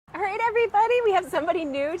everybody. We have somebody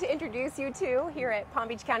new to introduce you to here at Palm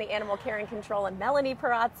Beach County Animal Care and Control, and Melanie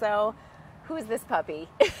Perazzo. Who is this puppy?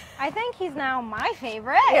 I think he's now my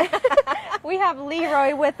favorite. We have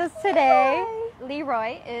Leroy with us today. Hi.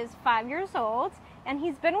 Leroy is 5 years old, and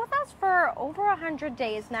he's been with us for over 100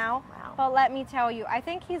 days now. Wow. But let me tell you, I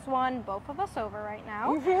think he's won both of us over right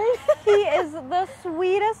now. Mm-hmm. He is the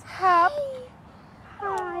sweetest pup.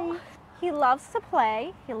 Hi. He loves to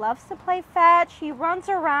play. He loves to play fetch. He runs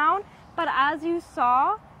around. But as you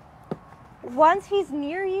saw, once he's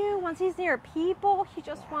near you, once he's near people, he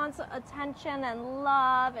just wants attention and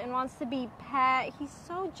love and wants to be pet. He's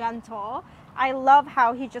so gentle. I love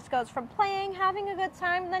how he just goes from playing, having a good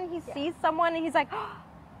time, and then he sees someone and he's like, oh,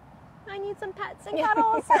 I need some pets and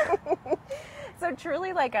cuddles. So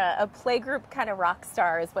truly like a playgroup kind of rock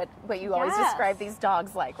star is what you always describe these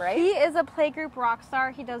dogs like, right? He is a playgroup rock star.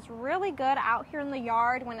 He does really good out here in the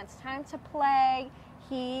yard when it's time to play.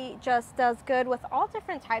 He just does good with all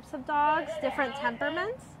different types of dogs, different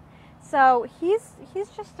temperaments. So he's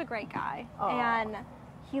just a great guy. Aww. And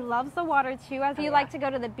he loves the water too. If you like to go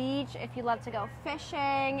to the beach, if you love to go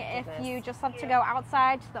fishing, if you just love to go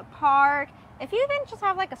outside to the park, if you even just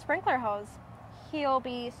have like a sprinkler hose, he'll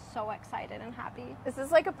be so excited and happy. This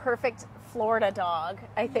is like a perfect Florida dog,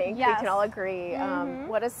 I think. Yes. We can all agree.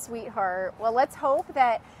 What a sweetheart. Well, let's hope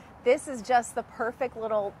that this is just the perfect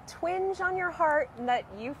little twinge on your heart and that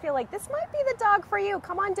you feel like this might be the dog for you.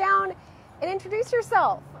 Come on down and introduce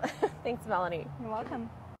yourself. Thanks, Melanie. You're welcome.